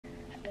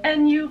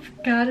And you've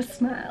got a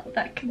smile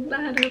that can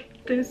light up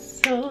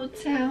this whole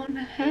town.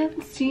 I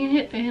haven't seen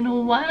it in a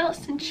while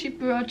since she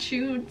brought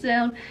you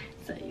down.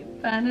 So you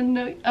finally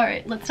know.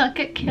 Alright, let's not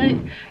get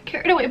carried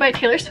away by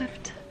Taylor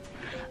Swift.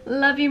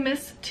 Love you,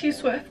 Miss T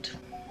Swift.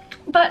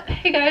 But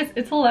hey guys,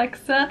 it's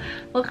Alexa.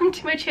 Welcome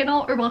to my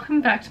channel, or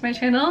welcome back to my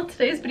channel.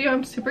 Today's video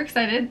I'm super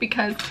excited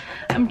because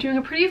I'm doing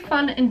a pretty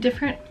fun and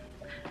different,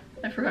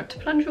 I forgot to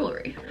put on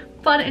jewelry,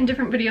 fun and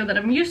different video that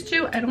I'm used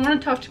to. I don't want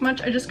to talk too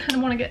much, I just kind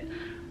of want to get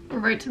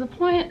right to the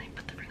point. I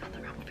put the ring on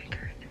the wrong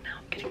finger and now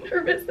I'm getting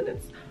nervous and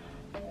it's,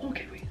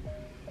 okay wait,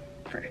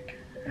 frick,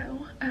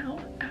 ow, ow,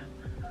 ow.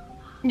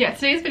 Yeah,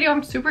 today's video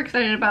I'm super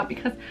excited about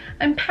because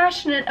I'm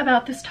passionate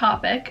about this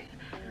topic.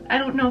 I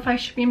don't know if I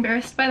should be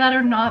embarrassed by that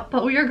or not,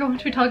 but we are going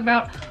to be talking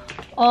about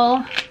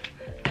all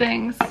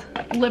things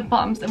lip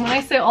balms. And when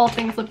I say all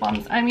things lip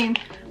balms, I mean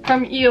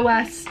from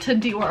EOS to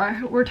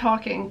Dior. We're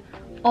talking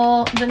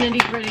all the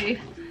nitty-gritty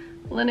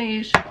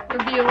Laneige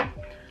review.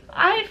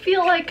 I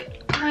feel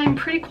like I'm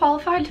pretty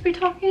qualified to be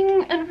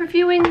talking and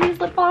reviewing these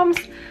lip balms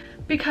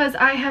because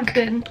I have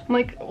been,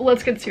 like,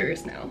 let's get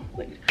serious now.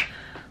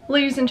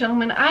 Ladies and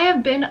gentlemen, I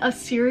have been a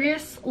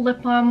serious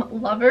lip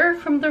balm lover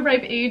from the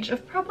ripe age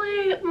of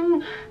probably,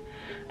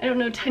 I don't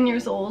know, 10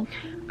 years old.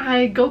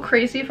 I go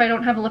crazy if I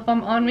don't have a lip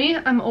balm on me.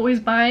 I'm always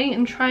buying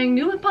and trying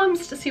new lip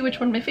balms to see which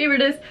one my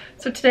favorite is.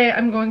 So today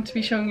I'm going to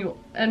be showing you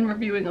and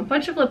reviewing a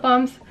bunch of lip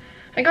balms.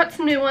 I got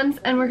some new ones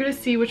and we're gonna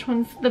see which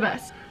one's the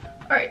best.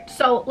 Alright,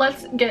 so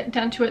let's get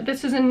down to it.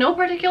 This is in no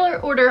particular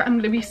order. I'm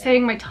going to be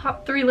saying my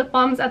top 3 lip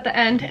balms at the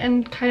end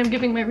and kind of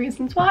giving my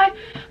reasons why.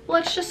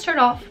 Let's just start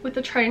off with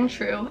the tried and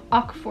true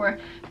Aquaphor.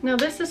 Now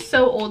this is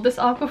so old, this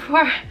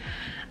Aquaphor.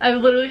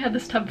 I've literally had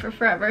this tub for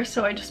forever,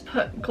 so I just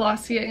put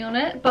Glossier on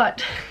it.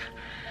 But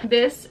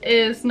this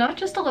is not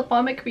just a lip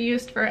balm, it could be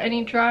used for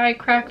any dry,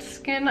 cracked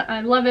skin.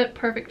 I love it,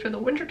 perfect for the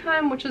winter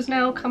time, which is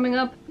now coming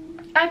up.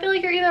 I feel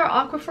like you're either an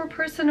Aquaphor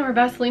person or a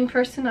Vaseline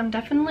person. I'm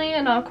definitely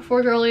an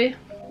Aquaphor girly.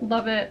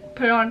 Love it.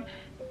 Put it on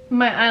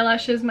my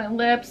eyelashes, my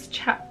lips,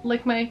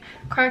 like my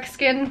cracked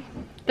skin.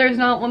 There's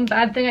not one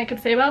bad thing I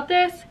could say about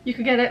this. You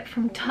could get it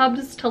from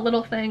tubs to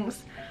little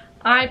things.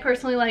 I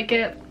personally like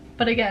it,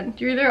 but again,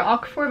 you're either an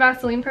Aquaphor or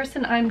Vaseline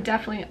person. I'm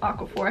definitely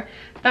Aquaphor.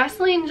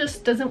 Vaseline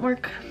just doesn't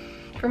work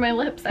for my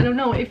lips. I don't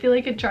know, I feel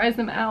like it dries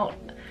them out.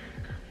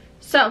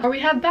 So we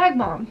have Bag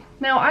Balm.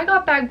 Now I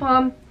got Bag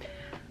Balm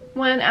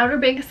when Outer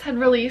Banks had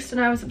released and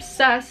I was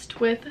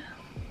obsessed with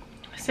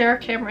Sarah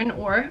Cameron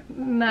or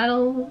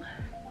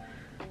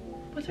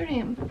what's her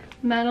name?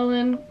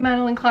 Madeline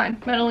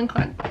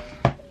Klein.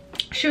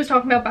 She was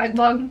talking about Bag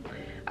Balm.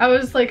 I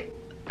was like,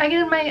 I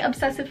get in my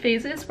obsessive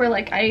phases where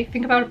like I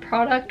think about a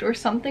product or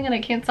something and I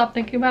can't stop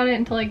thinking about it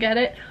until I get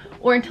it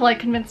or until I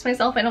convince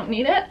myself I don't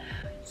need it.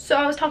 So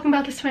I was talking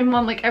about this to my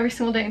mom like every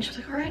single day and she was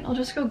like, all right, I'll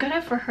just go get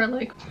it for her.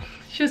 Like,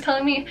 she was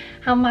telling me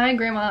how my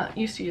grandma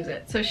used to use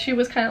it. So she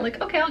was kind of like,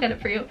 okay, I'll get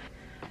it for you.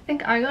 I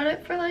think I got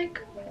it for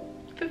like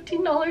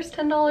 $15,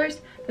 $10,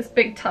 this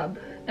big tub.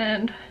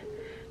 And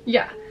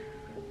yeah,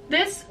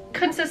 this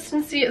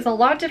consistency is a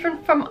lot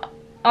different from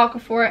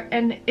Aquaphor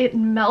and it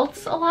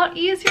melts a lot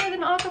easier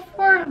than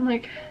Aquaphor. I'm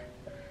like,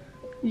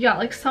 yeah,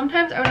 like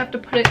sometimes I would have to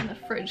put it in the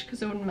fridge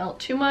because it would melt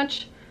too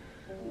much.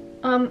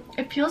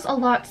 It feels a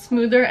lot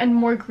smoother and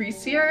more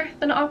greasier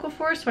than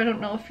Aquaphor, so I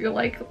don't know if you're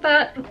like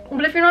that.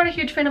 But if you're not a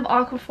huge fan of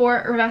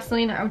Aquaphor or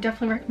Vaseline, I would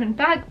definitely recommend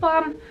Bag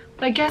Balm.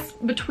 But I guess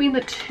between the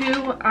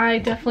two, I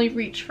definitely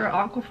reach for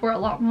Aquaphor a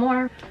lot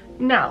more.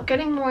 Now,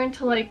 getting more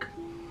into like,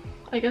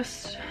 I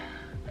guess,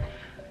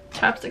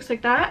 chapsticks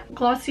like that,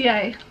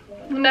 Glossier.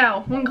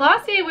 Now, when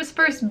Glossier was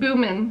first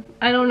booming,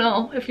 I don't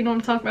know if you know what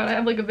I'm talking about. I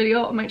have like a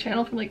video on my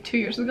channel from like 2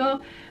 years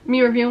ago, me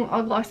reviewing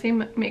all Glossier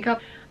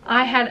makeup.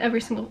 I had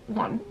every single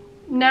one.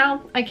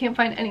 Now, I can't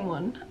find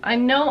anyone. I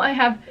know I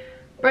have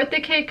birthday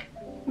cake,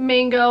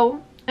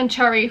 mango, and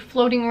cherry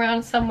floating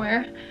around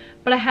somewhere,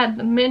 but I had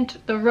the mint,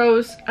 the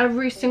rose,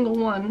 every single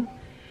one.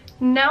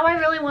 Now I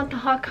really want the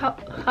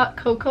hot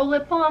cocoa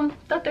lip balm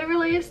that they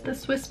released, the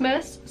Swiss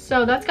Miss,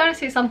 so that's gotta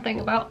say something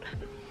about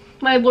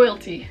my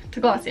loyalty to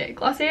Glossier.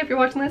 Glossier, if you're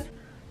watching this,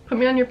 put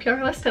me on your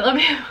PR list, I love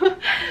you.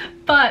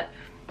 But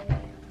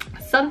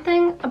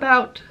something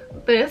about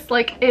this,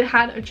 like, it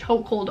had a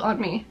chokehold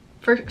on me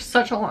for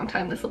such a long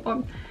time, this lip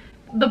balm.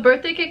 The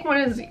birthday cake one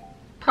is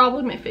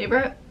probably my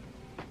favorite.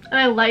 And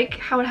I like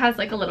how it has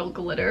like a little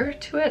glitter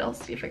to it. I'll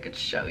see if I could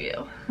show you.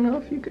 I don't know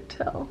if you could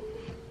tell.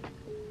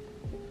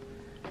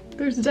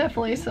 There's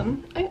definitely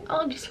some,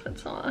 I'll just put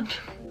some on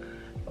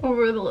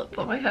over the lip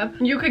balm I have.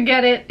 You could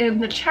get it in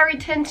the cherry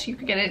tint, you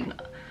could get it in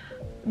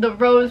the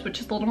rose, which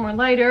is a little more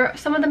lighter.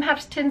 Some of them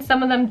have tints,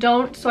 some of them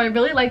don't. So I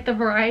really like the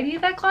variety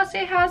that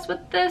Glossier has with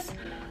this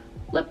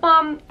lip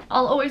balm.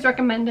 I'll always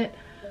recommend it.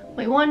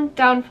 My one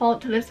downfall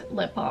to this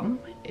lip balm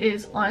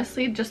is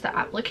honestly just the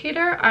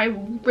applicator. I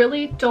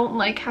really don't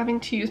like having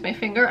to use my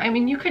finger. I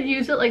mean, you could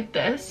use it like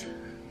this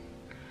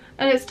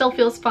and it still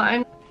feels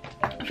fine.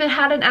 If it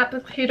had an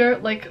applicator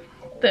like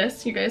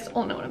this, you guys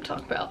all know what I'm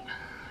talking about,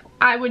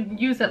 I would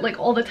use it like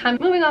all the time.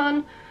 Moving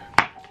on,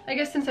 I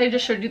guess since I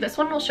just showed you this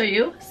one, I'll show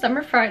you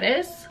Summer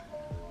Fridays.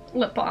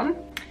 lip balm.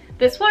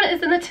 This one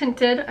is in the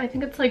tinted. I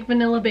think it's like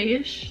vanilla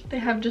beige. They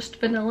have just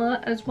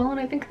vanilla as well, and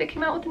I think they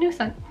came out with a new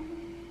scent.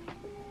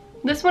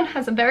 This one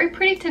has a very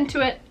pretty tint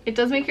to it. It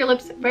does make your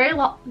lips very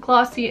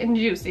glossy and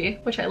juicy,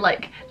 which I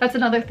like. That's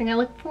another thing I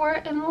look for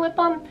in the lip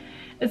balm,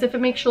 is if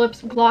it makes your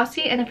lips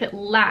glossy and if it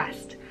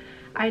lasts.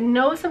 I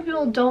know some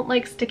people don't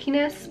like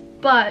stickiness,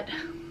 but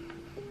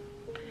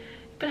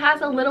if it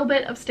has a little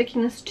bit of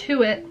stickiness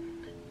to it,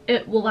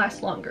 it will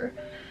last longer.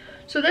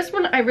 So this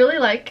one I really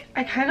like.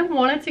 I kind of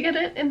wanted to get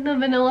it in the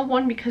vanilla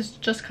one because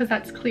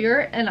that's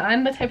clear, and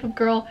I'm the type of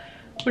girl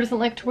who doesn't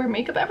like to wear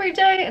makeup every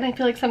day, and I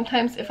feel like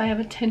sometimes if I have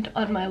a tint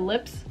on my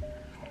lips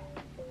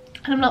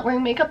and I'm not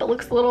wearing makeup, it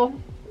looks a little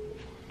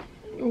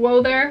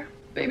whoa there,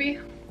 baby.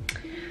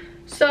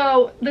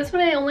 So this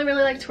one I only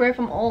really like to wear if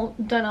I'm all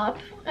done up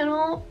and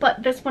all,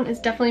 but this one is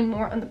definitely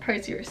more on the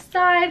pricier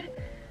side.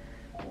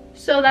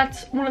 So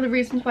that's one of the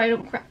reasons why I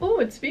don't grab. Oh,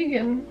 it's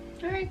vegan.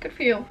 Alright, good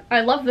for you.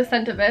 I love the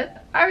scent of it.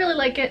 I really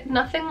like it.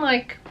 Nothing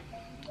like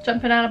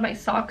jumping out of my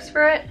socks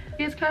for it.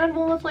 It's kind of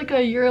almost like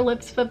a Your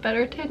Lips Fit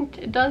Better tint.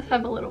 It does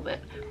have a little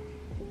bit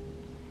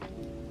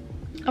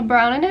of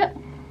brown in it.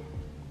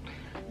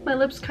 My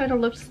lips kind of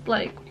looks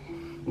like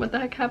what the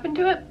heck happened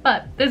to it,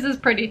 but this is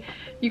pretty.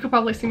 You could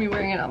probably see me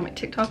wearing it on my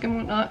TikTok and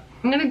whatnot.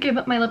 I'm gonna give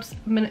my lips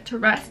a minute to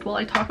rest while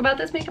I talk about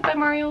this Makeup by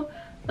Mario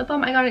lip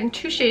balm. I got it in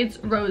 2 shades,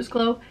 Rose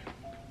Glow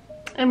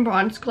and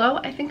Bronze Glow.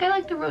 I think I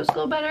like the Rose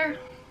Glow better.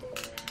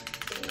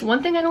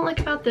 One thing I don't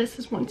like about this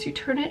is once you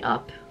turn it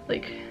up,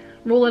 like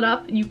roll it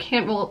up, you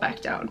can't roll it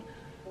back down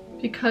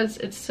because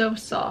it's so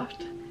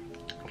soft.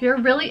 If you're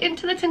really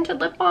into the tinted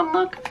lip balm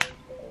look,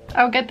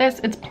 I would get this.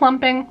 It's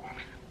plumping.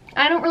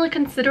 I don't really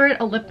consider it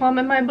a lip balm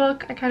in my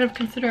book. I kind of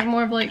consider it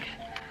more of like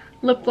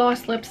lip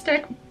gloss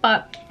lipstick,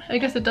 but I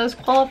guess it does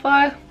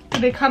qualify.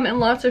 They come in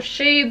lots of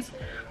shades.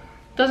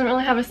 Doesn't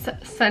really have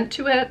a scent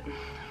to it.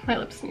 My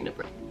lips need a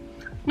break.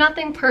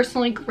 Nothing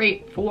personally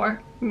great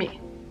for me.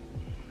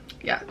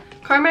 Yeah.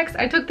 Carmex,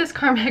 I took this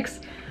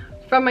Carmex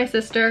from my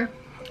sister.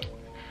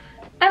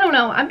 I don't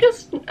know,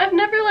 I've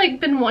never like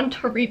been one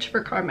to reach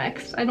for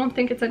Carmex. I don't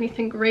think it's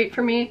anything great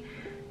for me.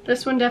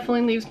 This one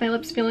definitely leaves my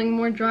lips feeling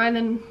more dry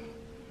than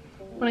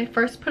when I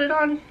first put it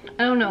on.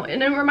 I don't know,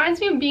 and it reminds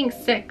me of being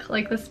sick.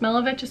 Like the smell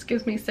of it just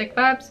gives me sick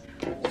vibes.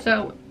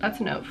 So that's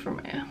a no for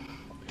me.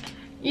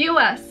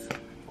 US,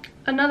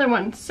 another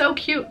one, so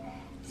cute,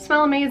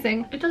 smell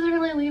amazing. It doesn't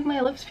really leave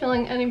my lips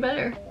feeling any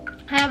better.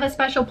 I have a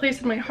special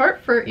place in my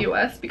heart for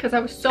US because I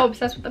was so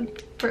obsessed with them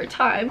for a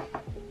time.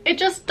 It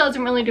just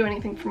doesn't really do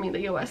anything for me,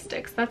 the US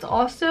sticks. That's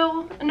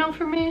also a no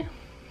for me.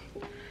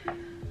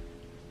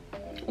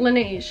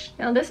 Laneige.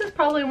 Now this is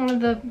probably one of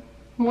the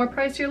more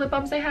pricier lip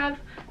balms I have.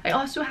 I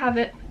also have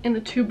it in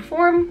the tube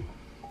form,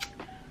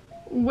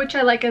 which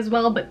I like as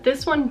well, but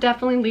this one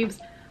definitely leaves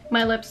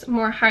my lips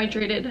more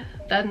hydrated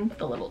than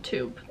the little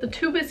tube. The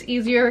tube is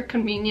easier,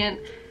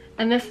 convenient,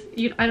 and this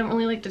I don't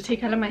really like to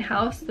take out of my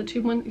house. The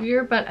tube one's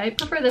easier, but I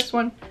prefer this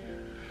one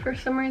for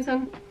some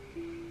reason.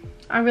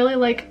 I really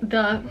like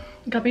the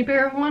gummy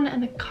bear one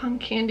and the cotton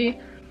candy.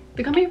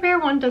 The gummy bear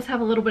one does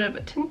have a little bit of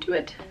a tint to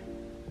it.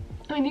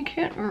 I mean, you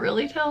can't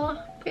really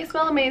tell. They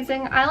smell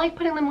amazing. I like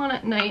putting them on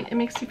at night. It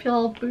makes you feel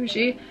all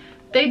bougie.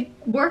 They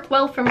work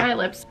well for my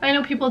lips. I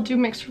know people do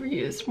mixed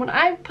reuse. When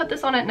I put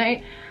this on at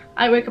night,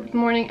 I wake up in the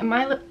morning and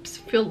my lips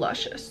feel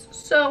luscious.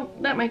 So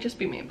that might just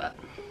be me, but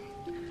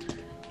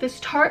this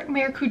Tarte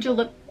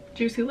Maracuja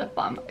Juicy Lip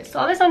Balm. I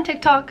saw this on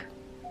TikTok.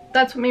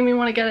 That's what made me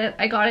want to get it.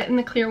 I got it in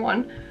the clear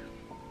one.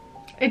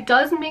 It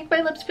does make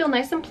my lips feel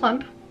nice and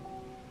plump.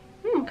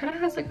 Kind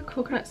of has like a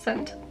coconut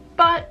scent.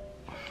 But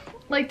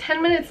like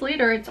 10 minutes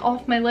later, it's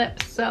off my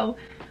lips. So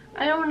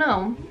I don't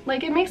know.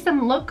 Like it makes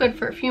them look good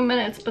for a few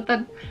minutes, but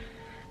then,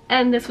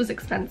 and this was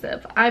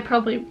expensive. I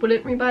probably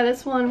wouldn't rebuy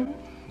this one.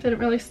 Didn't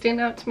really stand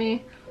out to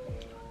me.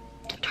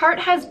 Tarte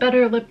has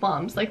better lip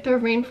balms, like their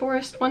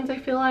rainforest ones, I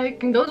feel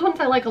like. And those ones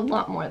I like a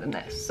lot more than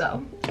this,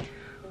 so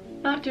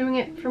not doing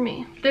it for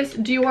me. This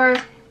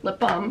Dior lip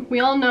balm.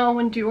 We all know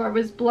when Dior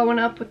was blowing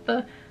up with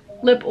the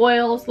lip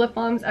oils, lip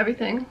balms,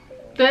 everything.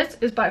 This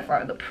is by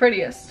far the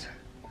prettiest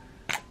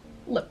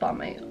lip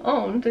balm I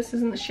own. This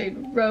is in the shade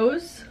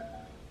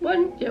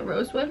Rosewood. Yeah,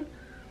 Rosewood.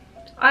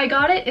 I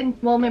got it in,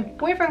 well, my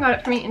boyfriend got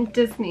it for me in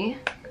Disney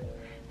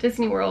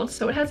World,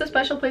 so it has a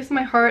special place in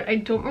my heart. I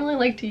don't really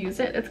like to use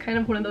it. It's kind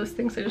of one of those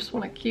things I just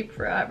want to keep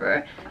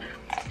forever.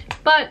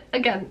 But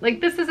again, like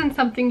this isn't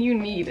something you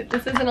need.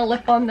 This isn't a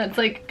lip balm that's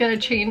like gonna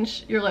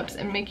change your lips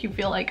and make you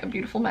feel like a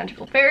beautiful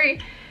magical fairy.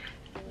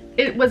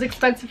 It was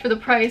expensive for the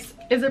price.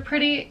 Is it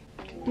pretty?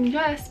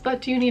 Yes,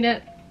 but do you need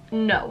it?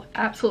 No,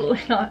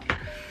 absolutely not.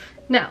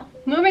 Now,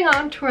 moving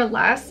on to our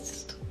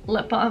last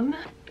lip balm.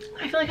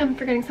 I feel like I'm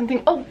forgetting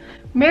something. Oh,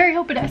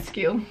 Mario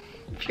Badescu.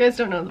 If you guys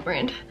don't know the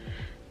brand.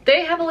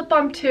 They have a lip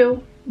balm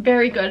too.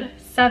 Very good.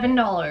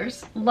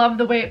 $7. Love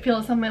the way it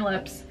feels on my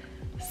lips.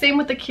 Same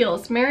with the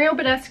Kiehl's. Mario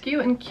Badescu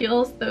and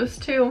Kiehl's, those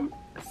two,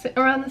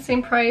 around the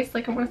same price.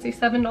 Like I want to say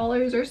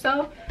 $7 or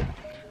so.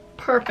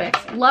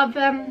 Perfect. Love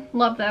them.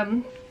 Love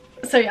them.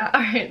 So yeah,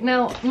 alright.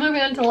 Now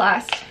moving on to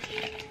last.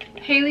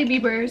 Hailey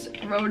Bieber's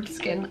Road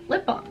Skin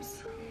Lip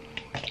Balms.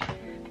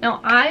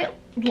 Now I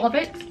love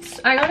it.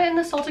 I got it in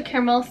the salted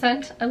caramel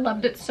scent. I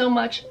loved it so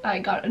much. I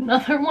got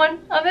another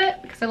one of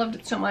it because I loved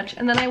it so much.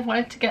 And then I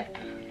wanted to get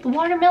the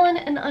watermelon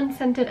and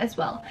unscented as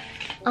well.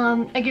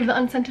 I gave the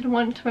unscented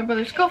one to my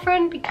brother's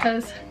girlfriend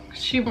because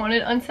she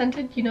wanted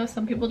unscented. You know,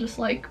 some people just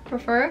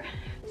prefer.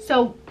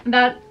 So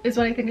that is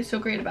what I think is so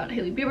great about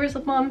Hailey Bieber's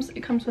lip balms.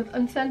 It comes with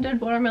unscented,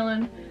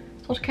 watermelon,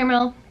 salted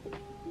caramel.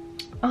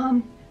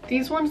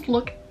 These ones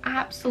look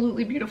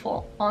absolutely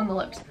beautiful on the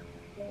lips.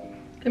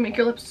 They make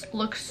your lips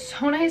look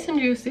so nice and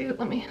juicy.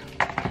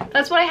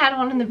 That's what I had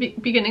on in the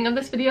beginning of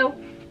this video.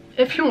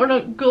 If you want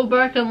to go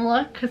back and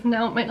look, because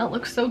now it might not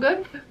look so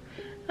good.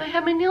 I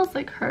have my nails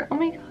hurt. Oh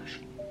my gosh.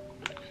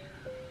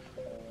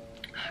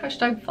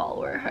 Hashtag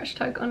follower,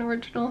 hashtag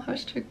unoriginal,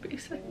 hashtag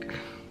basic.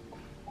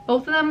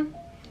 Both of them,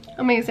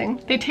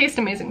 amazing. They taste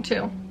amazing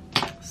too.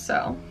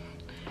 So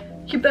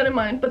keep that in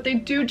mind. But they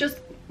do just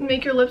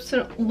make your lips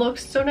look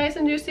so nice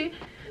and juicy.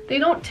 They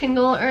don't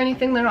tingle or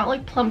anything. They're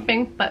not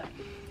plumping, but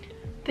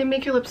they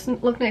make your lips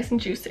look nice and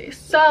juicy.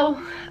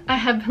 So I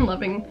have been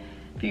loving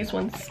these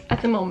ones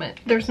at the moment.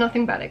 There's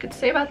nothing bad I could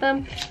say about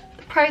them.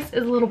 The price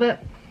is a little bit,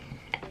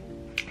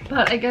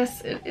 but I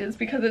guess it is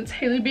because it's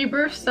Hailey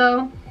Bieber,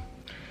 so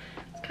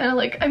it's kind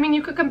of I mean,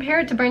 you could compare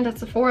it to brands at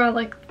Sephora,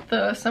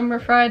 the Summer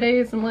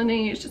Fridays and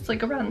Laneige, just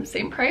around the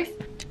same price.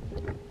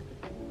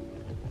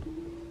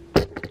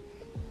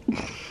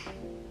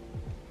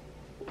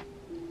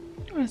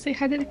 Want to say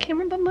hi to the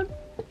camera, Bum?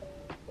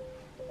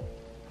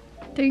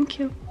 Thank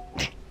you.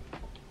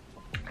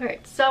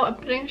 Alright, so I'm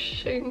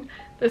finishing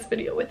this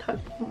video with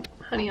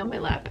honey on my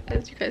lap,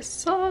 as you guys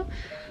saw.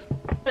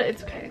 But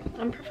it's okay.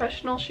 I'm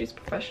professional. She's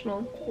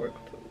professional. We're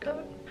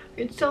good.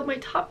 Okay, so my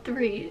top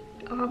three,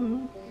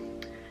 gonna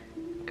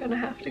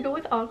have to go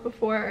with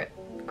Aquaphor.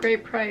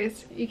 Great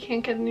price. You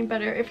can't get any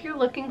better. If you're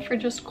looking for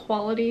just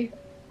quality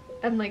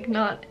and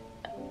not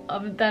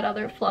of that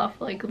other fluff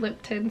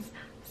lip tints,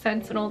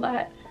 scents and all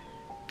that,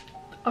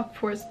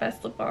 Aquaphor's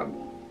best lip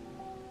balm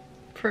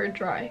for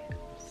dry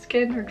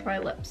skin or dry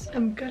lips.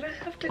 I'm gonna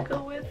have to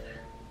go with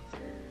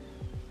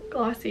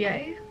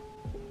Glossier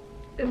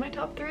in my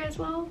top three as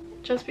well,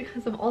 just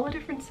because of all the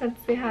different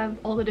scents they have,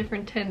 all the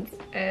different tints,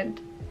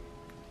 and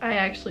I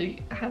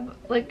actually have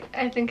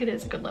I think it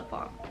is a good lip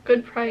balm.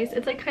 Good price.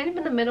 It's kind of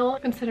in the middle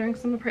considering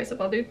some of the price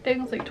of other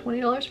things,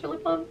 $20 for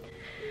lip balm.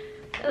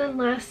 And then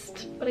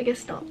last but I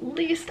guess not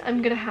least,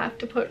 I'm gonna have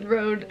to put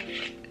Rhode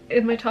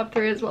in my top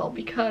three as well,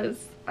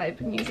 because I've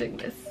been using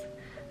this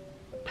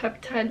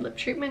peptide lip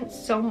treatment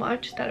so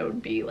much that it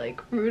would be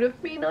rude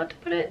of me not to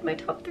put it in my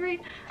top three.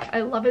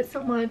 I love it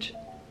so much.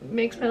 It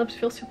makes my lips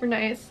feel super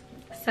nice.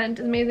 Scent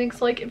is amazing.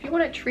 So if you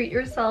want to treat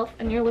yourself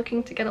and you're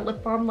looking to get a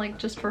lip balm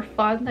just for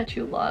fun that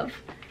you love,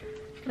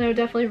 then I would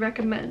definitely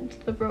recommend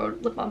the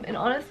Rhode lip balm. And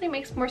honestly, it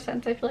makes more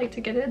sense, I feel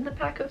to get it in the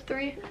pack of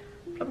three,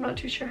 but I'm not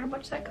too sure how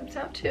much that comes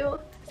out to.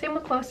 Same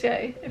with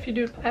Glossier. If you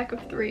do a pack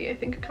of three, I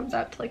think it comes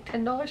out to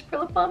 $10 per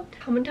lip balm.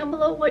 Comment down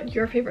below what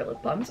your favorite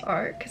lip balms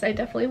are, because I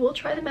definitely will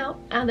try them out,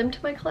 add them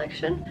to my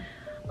collection.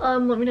 Let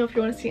me know if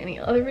you want to see any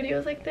other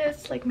videos like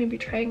this, maybe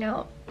trying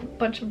out a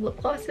bunch of lip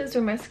glosses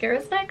or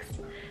mascaras next.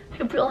 I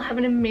hope you all have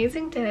an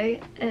amazing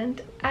day,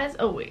 and as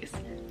always,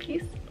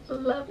 peace,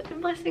 love,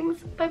 and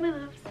blessings. Bye, my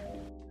loves.